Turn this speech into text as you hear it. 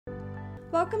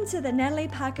Welcome to the Natalie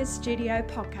Parker Studio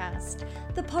podcast,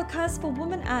 the podcast for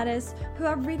women artists who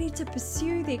are ready to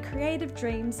pursue their creative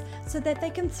dreams so that they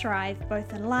can thrive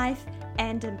both in life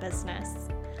and in business.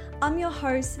 I'm your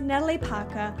host, Natalie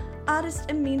Parker, artist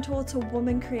and mentor to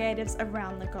women creatives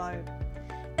around the globe.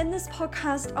 In this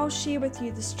podcast, I'll share with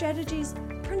you the strategies,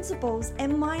 principles,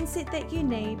 and mindset that you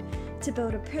need to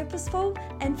build a purposeful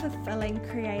and fulfilling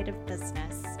creative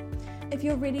business. If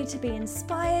you're ready to be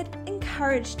inspired,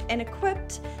 encouraged, and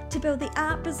equipped to build the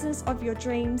art business of your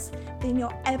dreams, then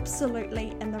you're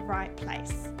absolutely in the right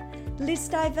place. Let's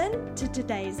dive into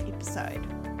today's episode.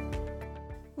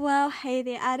 Well, hey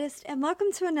there, artist, and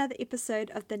welcome to another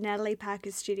episode of the Natalie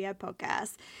Parker Studio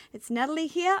podcast. It's Natalie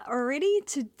here, ready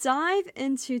to dive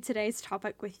into today's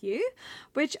topic with you,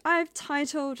 which I've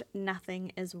titled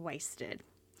Nothing is Wasted.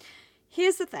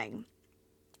 Here's the thing.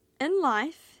 In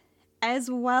life,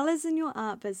 as well as in your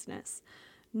art business,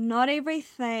 not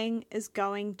everything is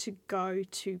going to go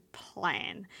to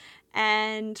plan.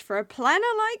 And for a planner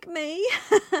like me,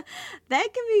 that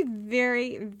can be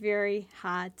very, very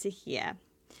hard to hear.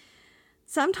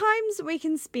 Sometimes we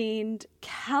can spend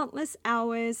countless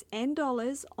hours and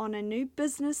dollars on a new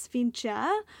business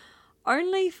venture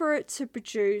only for it to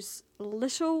produce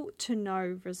little to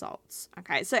no results.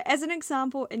 Okay, so as an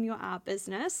example, in your art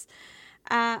business,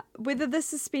 whether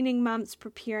this is spending months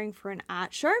preparing for an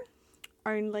art show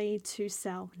only to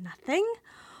sell nothing,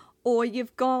 or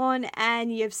you've gone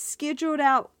and you've scheduled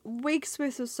out weeks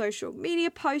worth of social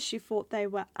media posts, you thought they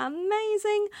were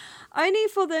amazing, only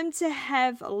for them to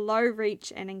have low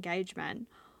reach and engagement.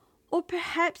 Or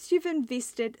perhaps you've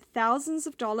invested thousands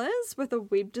of dollars with a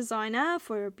web designer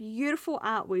for a beautiful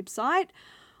art website,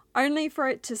 only for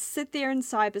it to sit there in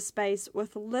cyberspace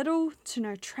with little to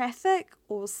no traffic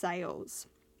or sales.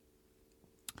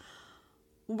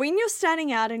 When you're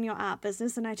starting out in your art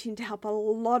business, and I tend to help a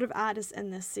lot of artists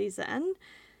in this season,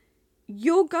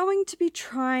 you're going to be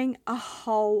trying a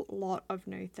whole lot of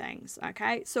new things,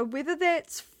 okay? So whether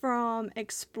that's from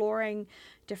exploring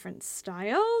different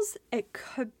styles, it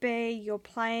could be you're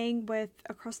playing with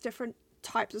across different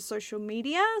types of social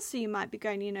media. So you might be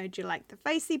going, do you like the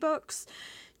Facebooks?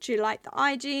 Do you like the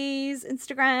IGs,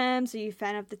 Instagrams? Are you a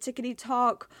fan of the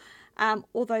TikTok?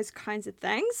 All those kinds of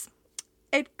things.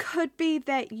 It could be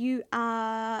that you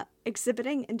are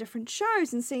exhibiting in different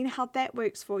shows and seeing how that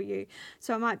works for you.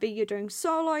 So it might be you're doing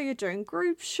solo, you're doing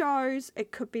group shows.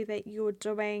 It could be that you're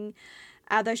doing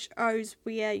those shows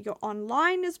where you're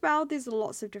online as well. There's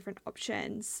lots of different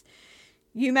options.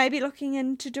 You may be looking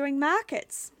into doing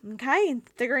markets, okay, and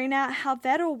figuring out how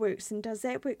that all works and does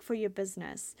that work for your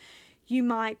business. You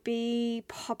might be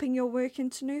popping your work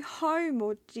into new home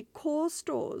or decor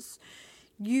stores.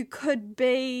 You could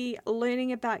be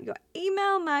learning about your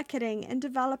email marketing and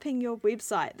developing your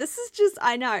website. This is just,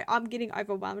 I know, I'm getting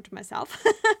overwhelmed myself.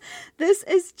 This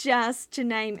is just to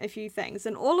name a few things.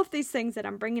 And all of these things that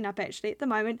I'm bringing up actually at the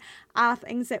moment are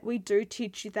things that we do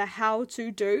teach you the how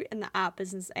to do in the Art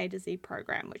Business A to Z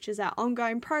program, which is our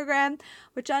ongoing program,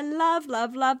 which I love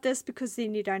this because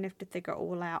then you don't have to figure it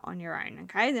all out on your own.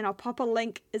 Okay, then I'll pop a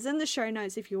link, is in the show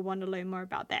notes if you want to learn more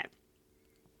about that.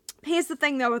 Here's the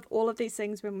thing though with all of these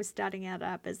things when we're starting out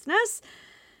our business,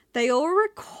 they all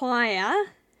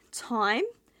require time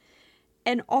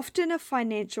and often a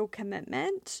financial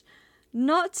commitment,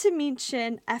 not to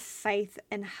mention a faith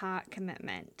and heart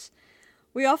commitment.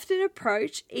 We often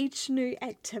approach each new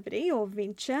activity or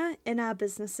venture in our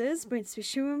businesses,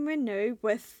 especially when we're new,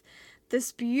 with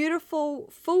this beautiful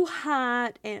full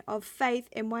heart and of faith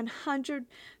and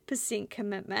 100%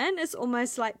 commitment. It's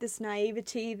almost like this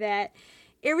naivety that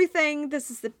this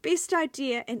is the best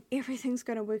idea and everything's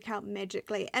going to work out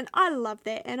magically. And I love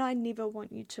that and I never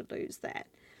want you to lose that.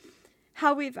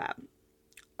 However,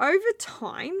 over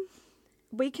time,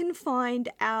 we can find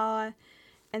our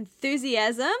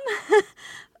enthusiasm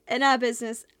in our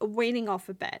business weaning off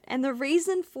a bit. And the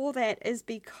reason for that is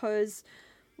because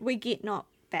we get knocked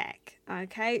back,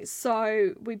 okay?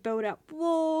 So we build up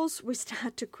walls, we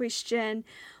start to question,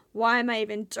 why am I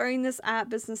even doing this art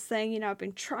business thing? I've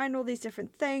been trying all these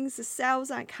different things. The sales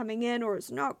aren't coming in or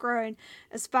it's not growing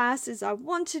as fast as I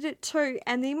wanted it to.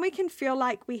 And then we can feel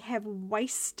like we have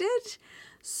wasted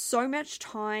so much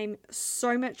time,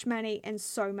 so much money, and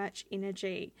so much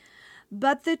energy.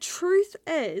 But the truth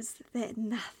is that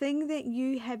nothing that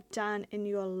you have done in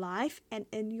your life and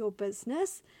in your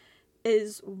business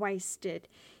is wasted.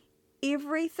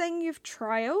 Everything you've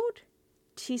trialed,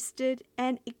 tested,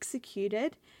 and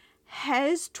executed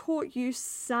has taught you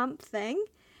something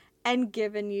and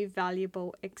given you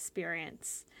valuable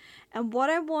experience. And what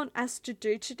I want us to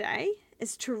do today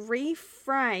is to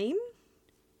reframe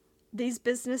these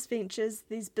business ventures,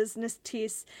 these business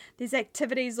tests, these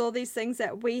activities, all these things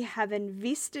that we have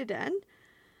invested in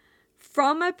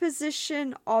from a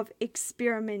position of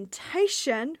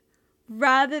experimentation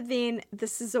rather than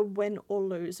this is a win or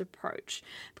lose approach.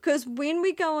 Because when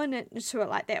we go into it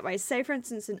like that way, say for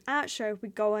instance an art show, we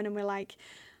go in and we're like,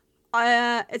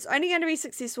 it's only going to be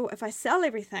successful if I sell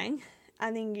everything,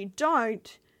 and then you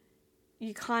don't,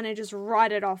 you kind of just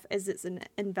write it off as it's an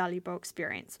invaluable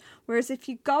experience. Whereas if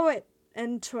you go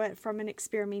into it from an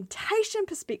experimentation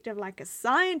perspective, like a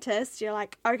scientist, you're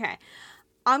like, okay,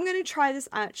 I'm going to try this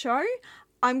art show.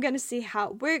 I'm going to see how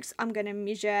it works. I'm going to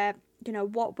measure,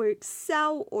 what works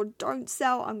sell or don't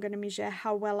sell. I'm going to measure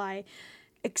how well I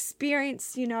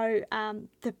experience,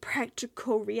 the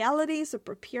practical realities of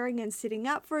preparing and setting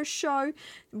up for a show.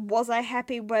 Was I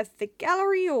happy with the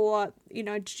gallery, or,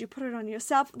 did you put it on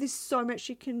yourself? There's so much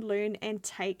you can learn and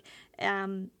take,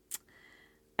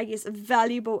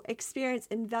 valuable experience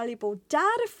and valuable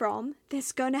data from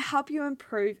that's going to help you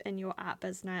improve in your art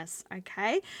business.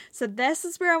 Okay. So this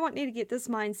is where I want you to get this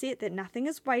mindset that nothing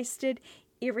is wasted.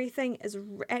 Everything is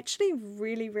actually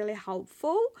really, really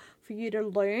helpful for you to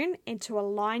learn and to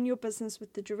align your business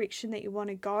with the direction that you want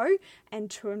to go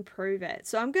and to improve it.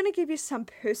 So I'm going to give you some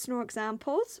personal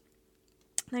examples.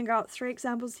 I got 3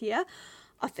 examples here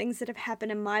of things that have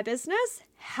happened in my business,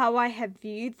 how I have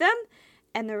viewed them,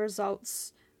 and the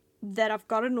results that I've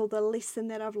gotten or the lesson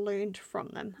that I've learned from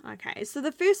them. Okay, so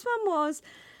the first one was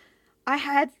I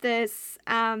had this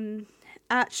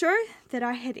art show that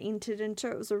I had entered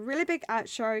into. It was a really big art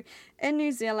show in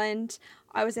New Zealand.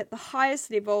 I was at the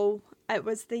highest level. It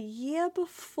was the year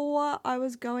before I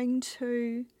was going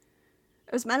to...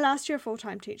 It was my last year of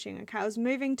full-time teaching, okay? I was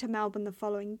moving to Melbourne the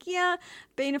following year,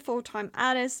 being a full-time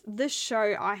artist. This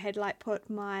show I had put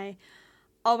my,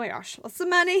 oh my gosh, lots of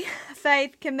money,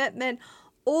 faith, commitment,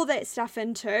 all that stuff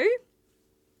into,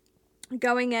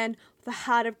 going in with a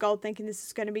heart of gold, thinking this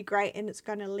is going to be great and it's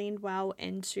going to lend well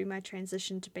into my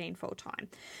transition to being full-time.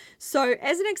 So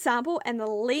as an example, and the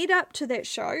lead up to that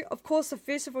show, of course, so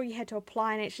first of all, you had to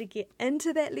apply and actually get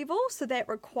into that level. So that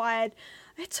required,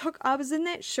 I was in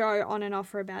that show on and off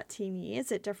for about 10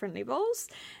 years at different levels.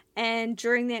 And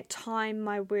during that time,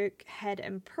 my work had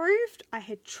improved. I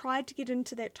had tried to get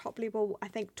into that top level, I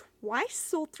think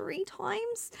twice or 3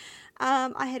 times.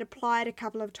 I had applied a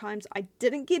couple of times. I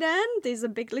didn't get in. These are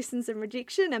big lessons in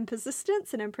rejection and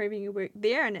persistence and improving your work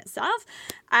there in itself.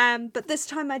 But this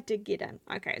time I did get in.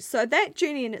 Okay, so that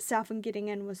journey in itself and getting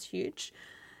in was huge.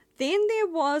 Then there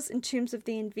was, in terms of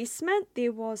the investment,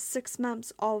 there was 6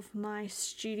 months of my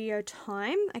studio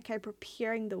time, okay,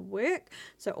 preparing the work.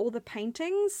 So all the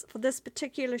paintings for this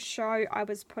particular show, I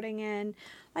was putting in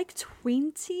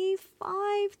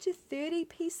 25 to 30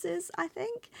 pieces, I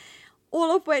think,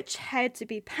 all of which had to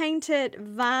be painted,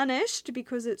 varnished,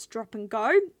 because it's drop and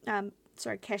go,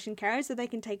 cash and carry, so they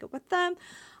can take it with them.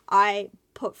 I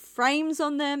put frames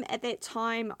on them. At that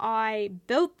time, I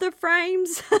built the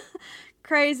frames.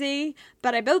 Crazy,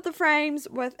 but I built the frames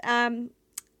with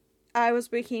I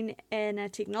was working in a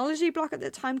technology block at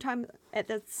the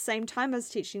same time I was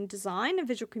teaching design and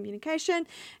visual communication,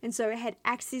 and so I had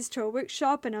access to a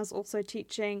workshop, and I was also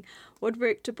teaching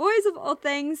woodwork to boys of all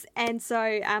things. And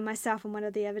so myself and one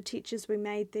of the other teachers, we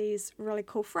made these really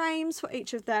cool frames for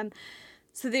each of them.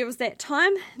 So there was that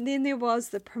time. Then there was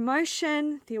the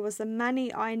promotion. There was the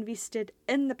money I invested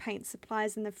in the paint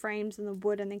supplies and the frames and the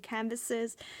wood and the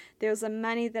canvases. There was the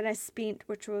money that I spent,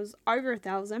 which was over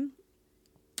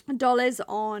 $1,000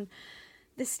 on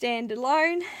the stand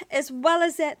alone. As well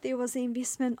as that, there was the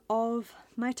investment of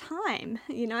my time.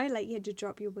 You had to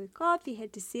drop your work off. You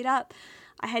had to set up.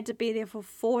 I had to be there for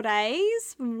 4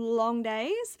 days, long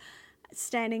days,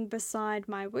 standing beside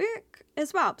my work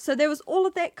as well. So there was all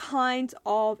of that kind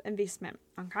of investment.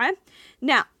 Okay.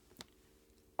 Now,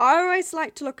 I always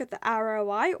like to look at the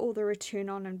ROI, or the return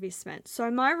on investment.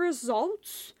 So my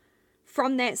results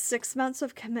from that 6 months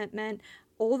of commitment,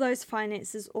 all those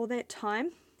finances, all that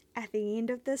time, at the end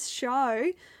of this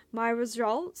show, my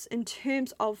results in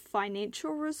terms of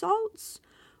financial results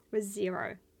was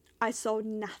 0. I sold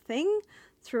nothing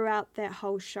throughout that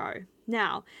whole show.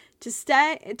 Now, to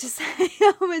say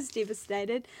I was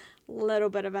devastated, a little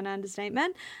bit of an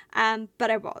understatement,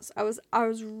 but I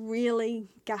was really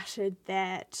gutted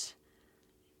that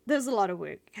there's a lot of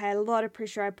work, okay, a lot of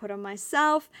pressure I put on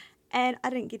myself, and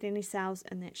I didn't get any sales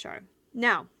in that show.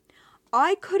 Now,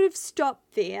 I could have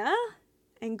stopped there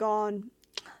and gone,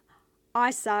 I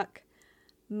suck,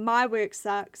 my work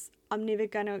sucks, I'm never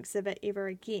going to exhibit ever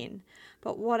again.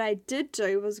 But what I did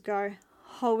do was go,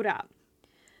 hold up.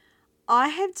 I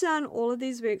have done all of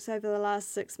these works over the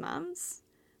last 6 months.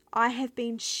 I have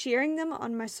been sharing them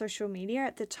on my social media.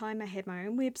 At the time, I had my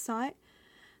own website,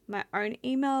 my own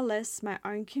email list, my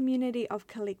own community of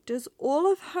collectors,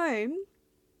 all of whom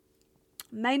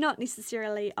may not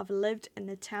necessarily have lived in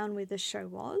the town where the show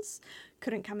was,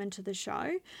 couldn't come into the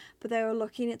show, but they were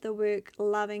looking at the work,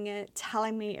 loving it,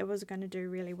 telling me it was going to do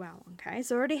really well. Okay,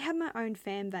 so I already had my own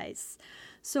fan base.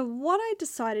 So what I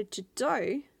decided to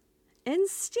do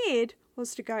instead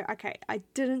was to go, okay, I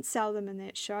didn't sell them in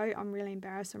that show. I'm really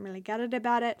embarrassed. I'm really gutted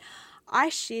about it. I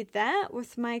shared that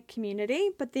with my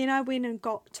community, but then I went and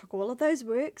took all of those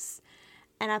works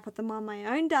and I put them on my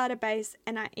own database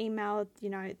and I emailed,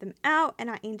 them out, and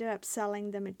I ended up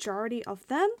selling the majority of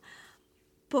them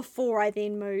before I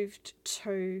then moved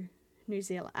to New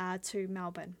Zealand, to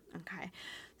Melbourne. Okay,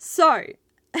 so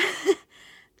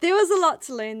there was a lot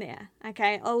to learn there.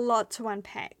 Okay, a lot to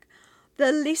unpack.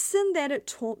 The lesson that it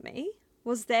taught me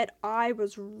was that I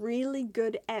was really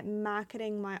good at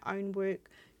marketing my own work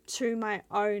to my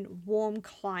own warm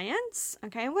clients.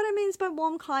 Okay, and what it means by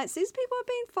warm clients, these people have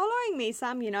been following me,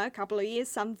 some, a couple of years,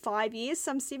 some 5 years,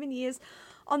 some 7 years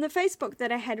on the Facebook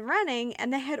that I had running,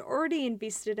 and they had already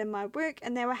invested in my work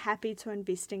and they were happy to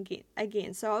invest in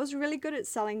again. So I was really good at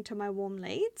selling to my warm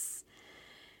leads.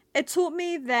 It taught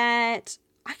me that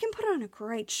I can put on a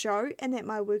great show and that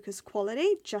my work is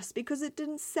quality. Just because it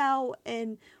didn't sell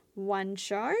in one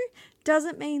show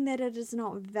doesn't mean that it is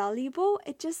not valuable.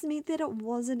 It just meant that it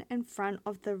wasn't in front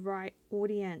of the right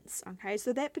audience. Okay,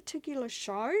 so that particular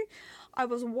show, I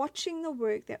was watching the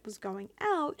work that was going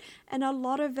out, and a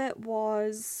lot of it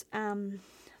was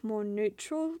more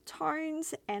neutral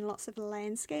tones and lots of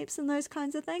landscapes and those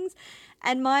kinds of things,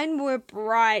 and mine were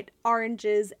bright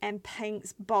oranges and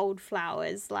pinks, bold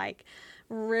flowers, like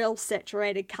real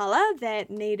saturated color that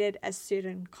needed a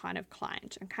certain kind of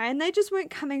client. Okay, and they just weren't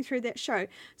coming through that show,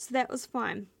 so that was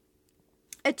fine.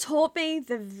 It taught me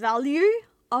the value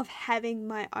of having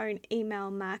my own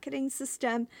email marketing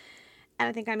system, and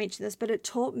I think I mentioned this, but it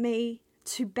taught me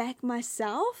to back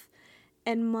myself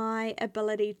and my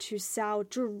ability to sell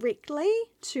directly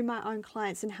to my own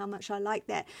clients, and how much I like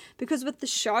that. Because with the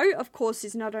show, of course,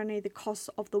 there's not only the cost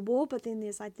of the wall, but then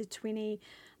there's like the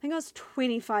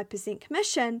 25%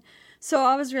 commission. So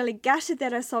I was really gutted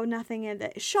that I sold nothing at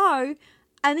that show,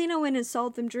 and then I went and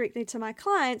sold them directly to my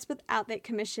clients without that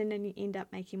commission, and you end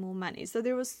up making more money. So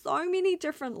there were so many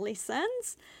different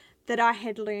lessons that I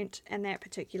had learnt in that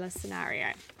particular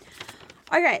scenario.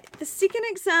 Okay, the second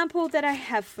example that I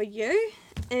have for you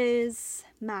is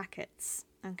markets.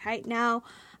 Okay, now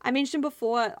I mentioned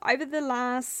before, over the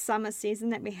last summer season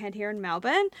that we had here in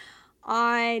Melbourne,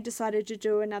 I decided to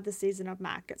do another season of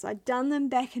markets. I'd done them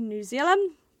back in New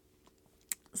Zealand.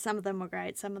 Some of them were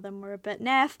great, some of them were a bit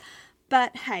naff,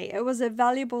 but hey, it was a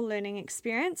valuable learning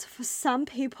experience. For some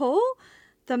people,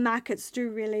 the markets do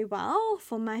really well.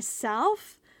 For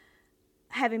myself,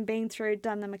 having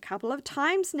done them a couple of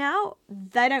times now,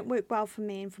 they don't work well for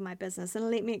me and for my business. And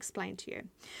let me explain to you.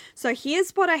 So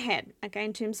here's what I had, okay,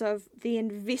 in terms of the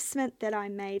investment that I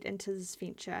made into this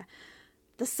venture.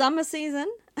 The summer season,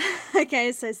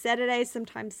 okay, so Saturdays,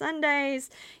 sometimes Sundays,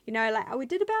 we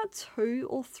did about 2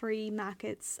 or 3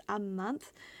 markets a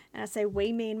month. And I say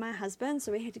we, me and my husband,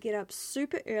 so we had to get up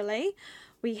super early.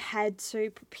 We had to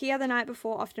prepare the night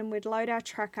before. Often we'd load our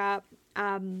truck up,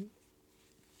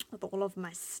 with all of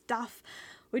my stuff.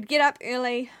 We'd get up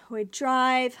early, we'd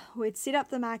drive, we'd set up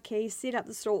the marquee, set up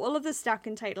the store. All of this stuff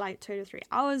can take like 2 to 3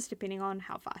 hours, depending on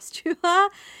how fast you are.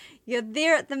 You're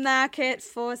there at the market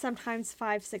for sometimes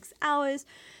 5-6 hours.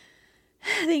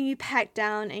 Then you pack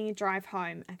down and you drive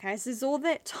home. Okay, so there's all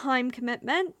that time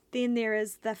commitment. Then there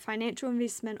is the financial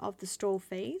investment of the stall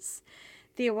fees.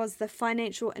 There was the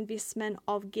financial investment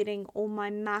of getting all my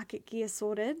market gear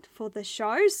sorted for the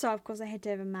show. So, of course, I had to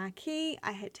have a marquee,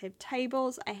 I had to have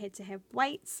tables, I had to have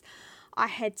weights, I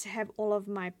had to have all of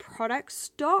my product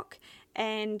stock,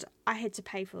 and I had to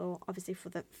pay for, obviously,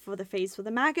 for the fees for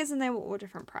the markets, and they were all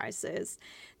different prices.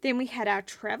 Then we had our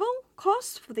travel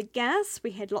costs for the gas.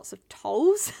 We had lots of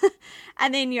tolls.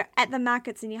 And then you're at the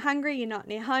markets and you're hungry, you're not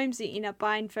near home, so you end up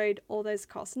buying food, all those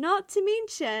costs. Not to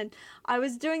mention, I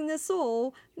was doing this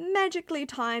all magically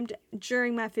timed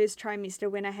during my first trimester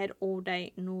when I had all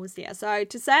day nausea. So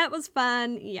to say it was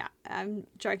fun, yeah, I'm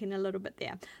joking a little bit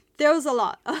there. There was a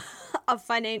lot of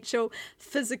financial,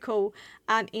 physical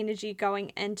energy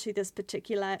going into this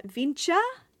particular venture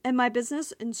in my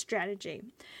business and strategy.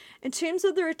 In terms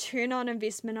of the return on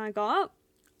investment I got,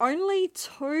 only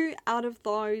 2 out of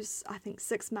those, I think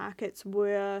 6 markets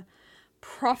were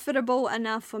profitable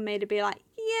enough for me to be like,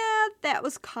 yeah, that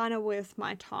was kind of worth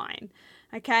my time.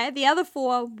 Okay, the other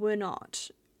 4 were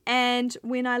not. And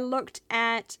when I looked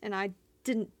at, and I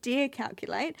didn't dare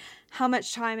calculate how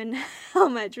much time and how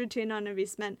much return on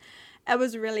investment. It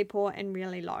was really poor and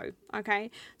really low.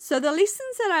 Okay. So the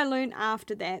lessons that I learned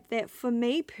after that for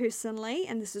me personally,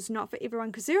 and this is not for everyone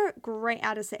because there are great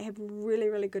artists that have really,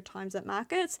 really good times at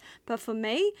markets, but for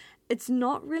me, it's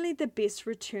not really the best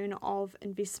return of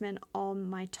investment on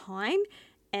my time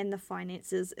and the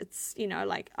finances. It's,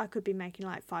 like I could be making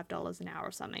like $5 an hour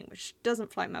or something, which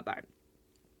doesn't float my boat.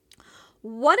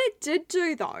 What it did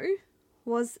do though,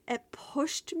 was it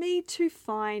pushed me to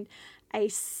find a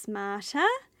smarter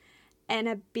and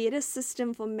a better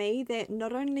system for me that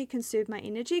not only conserved my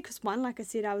energy, because one, like I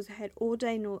said, I had all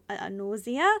day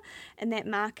nausea in that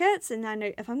markets, and I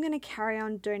know if I'm going to carry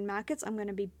on doing markets, I'm going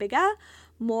to be bigger,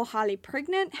 more highly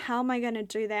pregnant. How am I going to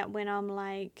do that when I'm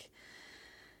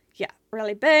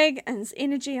really big and it's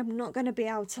energy? I'm not going to be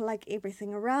able to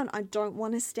everything around. I don't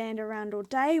want to stand around all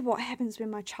day. What happens when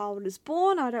my child is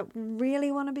born? I don't really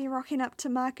want to be rocking up to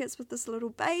markets with this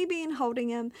little baby and holding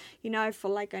him,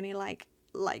 for only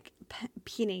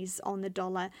pennies on the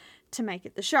dollar to make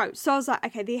it the show. So I was like,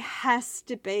 okay, there has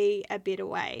to be a better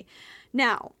way.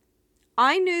 Now,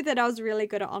 I knew that I was really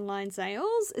good at online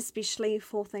sales, especially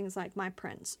for things like my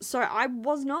prints. So I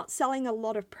was not selling a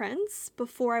lot of prints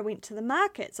before I went to the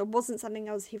markets. It wasn't something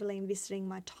I was heavily investing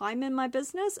my time in my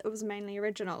business. It was mainly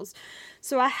originals.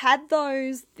 So I had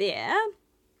those there,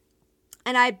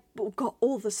 and I got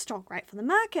all the stock right for the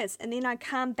markets. And then I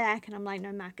come back and I'm like,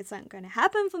 no, markets aren't going to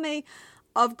happen for me.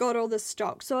 I've got all the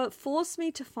stock. So it forced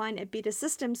me to find a better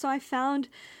system. So I found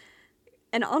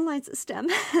an online system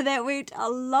that worked a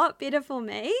lot better for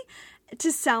me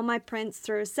to sell my prints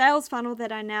through a sales funnel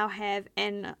that I now have,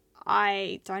 and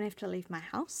I don't have to leave my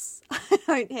house. I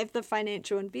don't have the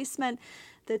financial investment,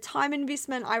 the time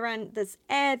investment. I run this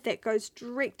ad that goes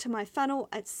direct to my funnel.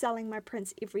 It's selling my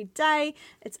prints every day.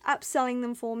 It's upselling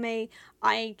them for me.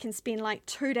 I can spend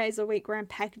 2 days a week where I'm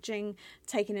packaging,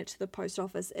 taking it to the post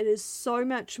office. It is so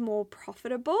much more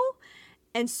profitable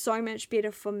and so much better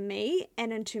for me,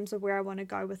 and in terms of where I want to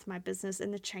go with my business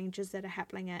and the changes that are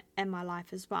happening in my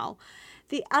life as well.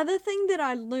 The other thing that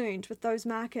I learned with those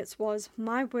markets was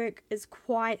my work is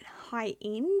quite high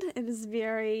end. It is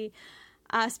very,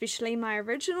 especially my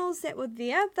originals that were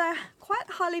there, they're quite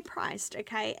highly priced,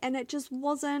 okay? And it just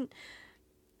wasn't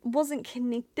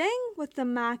connecting with the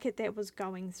market that was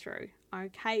going through,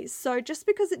 okay? So just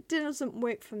because it doesn't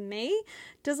work for me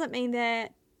doesn't mean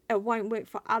that it won't work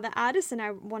for other artists. And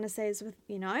I want to say is with,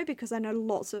 because I know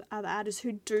lots of other artists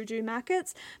who do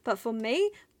markets, but for me,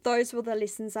 those were the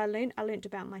lessons I learned. I learned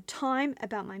about my time,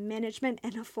 about my management,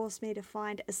 and it forced me to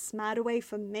find a smarter way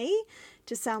for me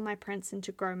to sell my prints and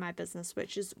to grow my business,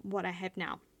 which is what I have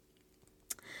now.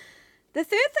 The third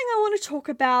thing I want to talk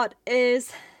about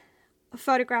is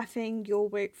photographing your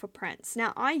work for prints.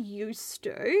 Now, I used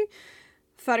to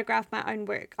photograph my own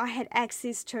work. I had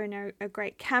access to a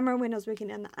great camera when I was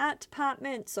working in the art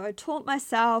department, so I taught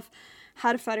myself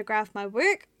how to photograph my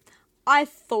work. I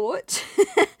thought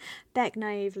back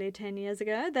naively 10 years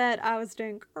ago that I was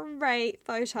doing great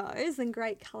photos and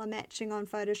great color matching on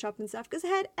Photoshop and stuff because I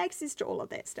had access to all of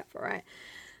that stuff, all right?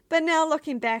 But now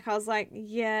looking back, I was like,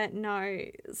 yeah, no,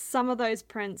 some of those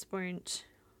prints weren't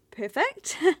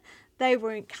perfect. They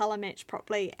weren't color matched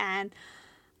properly, and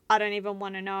I don't even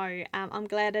want to know. I'm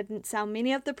glad I didn't sell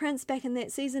many of the prints back in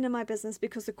that season in my business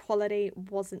because the quality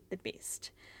wasn't the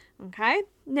best. Okay.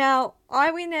 Now,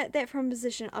 I went at that from a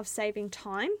position of saving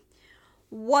time.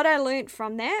 What I learned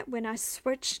from that when I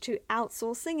switched to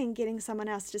outsourcing and getting someone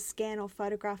else to scan or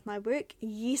photograph my work,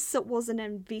 yes, it was an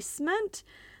investment,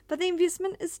 but the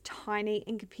investment is tiny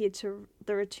in compared to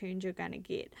the returns you're going to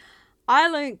get. I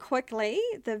learned quickly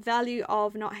the value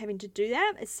of not having to do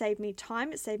that. It saved me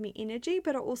time, it saved me energy,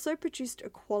 but it also produced a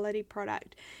quality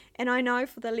product. And I know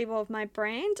for the level of my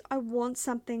brand, I want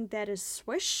something that is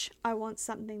swish. I want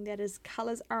something that is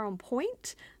colors are on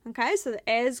point. Okay, so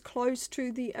as close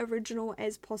to the original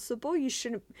as possible.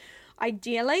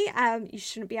 Ideally, you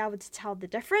shouldn't be able to tell the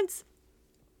difference.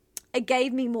 It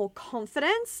gave me more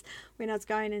confidence when I was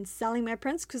going and selling my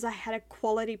prints because I had a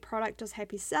quality product I was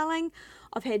happy selling.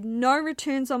 I've had no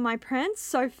returns on my prints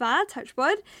so far, touch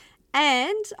wood,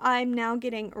 and I'm now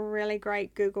getting really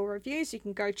great Google reviews. You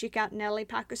can go check out Natalie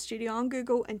Parker Studio on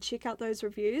Google and check out those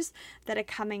reviews that are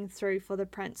coming through for the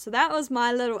prints. So that was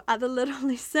my other little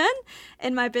lesson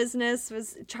in my business,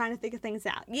 was trying to think of things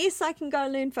out. Yes, I can go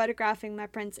learn photographing my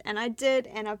prints, and I did,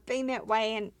 and I've been that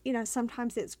way, and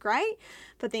sometimes it's great,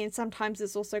 but then sometimes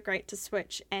it's also great to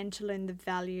switch and to learn the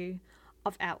value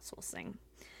of outsourcing.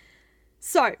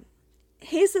 So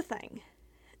here's the thing.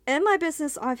 In my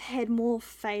business, I've had more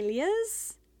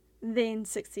failures than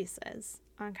successes,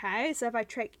 Okay, so if I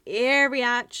track every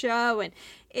art show and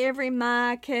every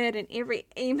market and every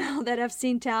email that I've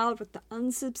sent out with the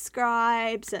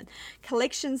unsubscribes and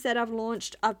collections that I've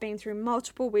launched, I've been through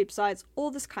multiple websites,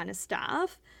 all this kind of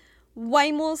stuff,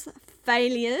 way more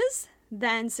failures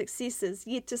than successes.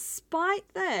 Yet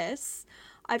despite this,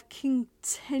 I've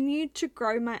continued to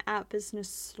grow my art business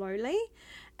slowly,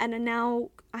 and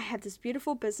now I have this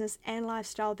beautiful business and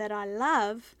lifestyle that I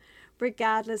love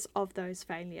regardless of those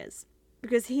failures.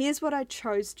 Because here's what I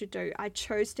chose to do. I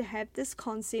chose to have this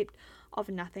concept of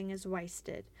nothing is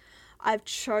wasted. I've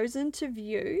chosen to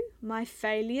view my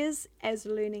failures as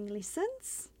learning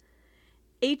lessons.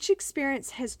 Each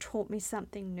experience has taught me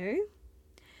something new.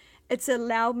 It's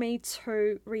allowed me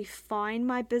to refine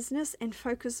my business and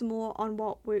focus more on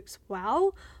what works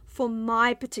well for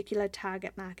my particular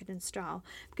target market and style.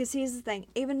 Because here's the thing,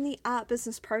 even in the art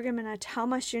business program, and I tell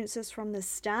my students this from the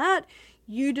start,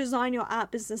 you design your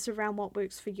art business around what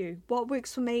works for you. What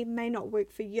works for me may not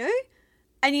work for you,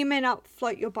 and you may not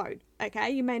float your boat, okay?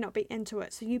 You may not be into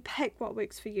it. So you pick what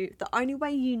works for you. The only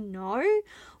way you know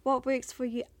what works for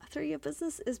you through your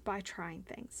business is by trying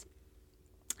things.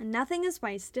 And nothing is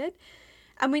wasted.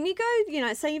 And when you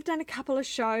go, say you've done a couple of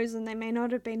shows and they may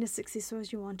not have been as successful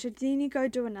as you wanted, then you go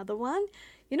do another one,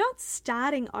 you're not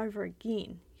starting over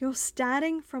again. You're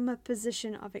starting from a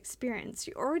position of experience.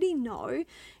 You already know,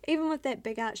 even with that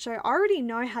big art show, I already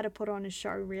know how to put on a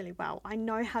show really well. I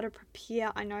know how to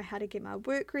prepare. I know how to get my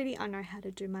work ready. I know how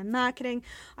to do my marketing.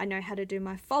 I know how to do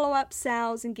my follow-up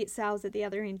sales and get sales at the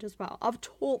other end as well. I've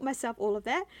taught myself all of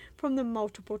that from the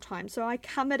multiple times. So I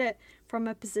come at it from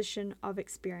a position of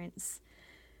experience.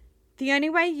 The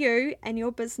only way you and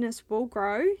your business will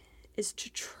grow is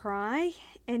to try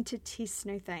and to test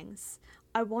new things.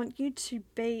 I want you to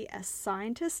be a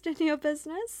scientist in your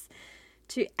business,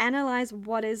 to analyze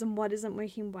what is and what isn't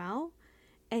working well,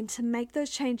 and to make those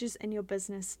changes in your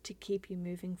business to keep you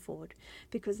moving forward.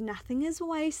 Because nothing is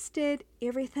wasted.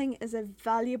 Everything is a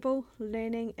valuable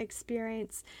learning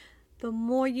experience. The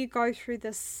more you go through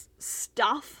this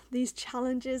stuff, these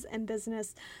challenges in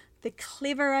business, the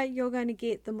cleverer you're going to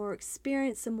get, the more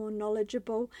experienced, the more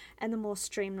knowledgeable, and the more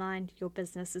streamlined your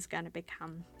business is going to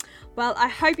become. Well, I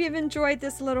hope you've enjoyed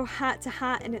this little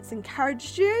heart-to-heart and it's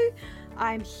encouraged you.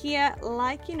 I'm here,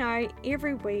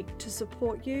 every week to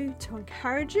support you, to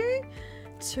encourage you,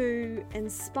 to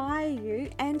inspire you,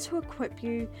 and to equip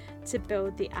you to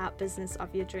build the art business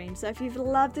of your dreams. So if you've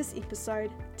loved this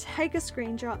episode, take a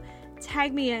screenshot,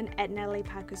 tag me in at Natalie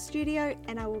Parker Studio,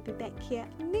 and I will be back here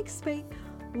next week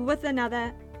with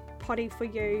another potty for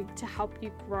you to help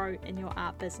you grow in your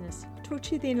art business. Talk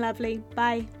to you then, lovely.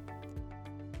 Bye.